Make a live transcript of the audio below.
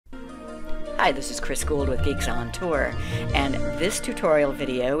Hi, this is Chris Guld with Geeks on Tour, and this tutorial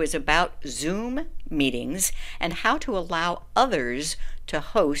video is about Zoom meetings and how to allow others to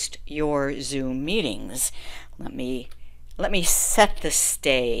host your Zoom meetings. Let me set the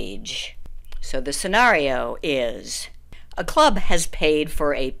stage. So the scenario is a club has paid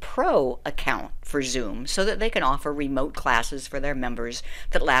for a pro account for Zoom so that they can offer remote classes for their members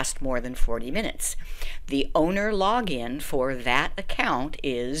that last more than 40 minutes. The owner login for that account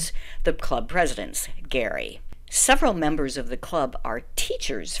is the club president's, Gary. Several members of the club are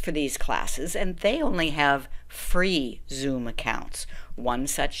teachers for these classes, and they only have free Zoom accounts. One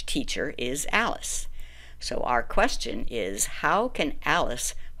such teacher is Alice. So our question is, how can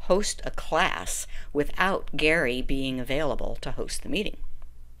Alice host a class without Gary being available to host the meeting?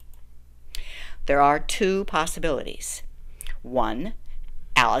 There are two possibilities. One,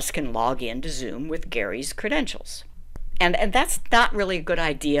 Alice can log into Zoom with Gary's credentials. And that's not really a good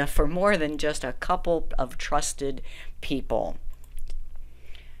idea for more than just a couple of trusted people.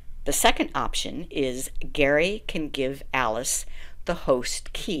 The second option is Gary can give Alice the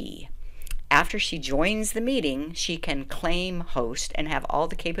host key. After she joins the meeting, she can claim host and have all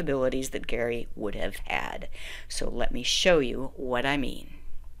the capabilities that Gary would have had. So let me show you what I mean.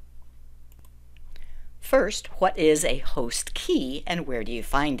 First, what is a host key and where do you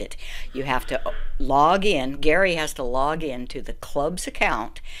find it? You have to log in. Gary has to log in to the club's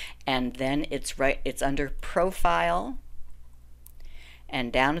account, and then it's under Profile,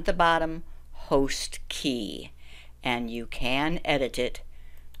 and down at the bottom, Host Key, and you can edit it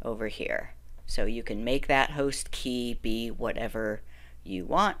over here. So you can make that host key be whatever you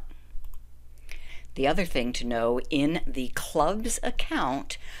want. The other thing to know, in the club's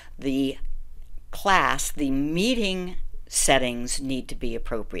account, the meeting settings need to be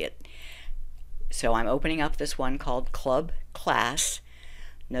appropriate. So I'm opening up this one called Club Class.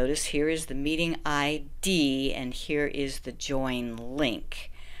 Notice here is the meeting ID and here is the join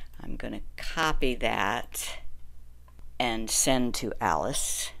link. I'm going to copy that and send to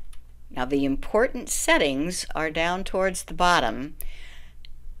Alice. Now the important settings are down towards the bottom.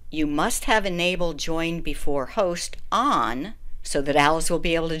 You must have enabled join before host on so that Alice will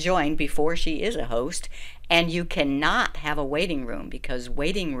be able to join before she is a host, and you cannot have a waiting room because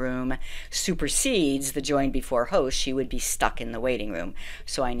waiting room supersedes the join before host. She would be stuck in the waiting room.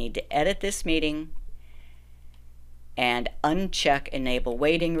 So I need to edit this meeting and uncheck enable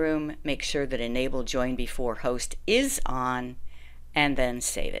waiting room, make sure that enable join before host is on, and then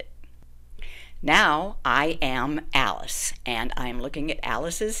save it. Now I am Alice, and I'm looking at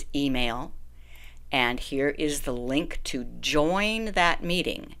Alice's email, and here is the link to join that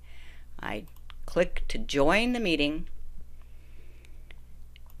meeting. I click to join the meeting,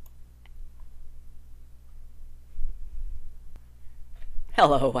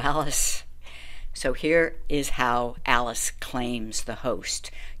 hello Alice. So here is how Alice claims the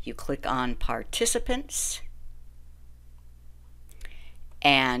host. You click on Participants,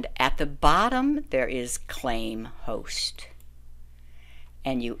 and at the bottom there is Claim Host,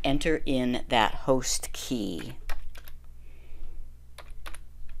 and you enter in that host key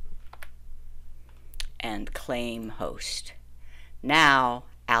and claim host. Now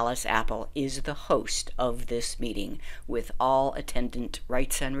Alice Apple is the host of this meeting with all attendant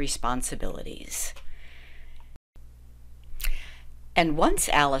rights and responsibilities. And once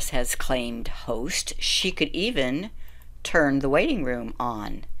Alice has claimed host, she could even turn the waiting room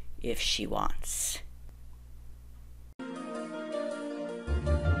on if she wants.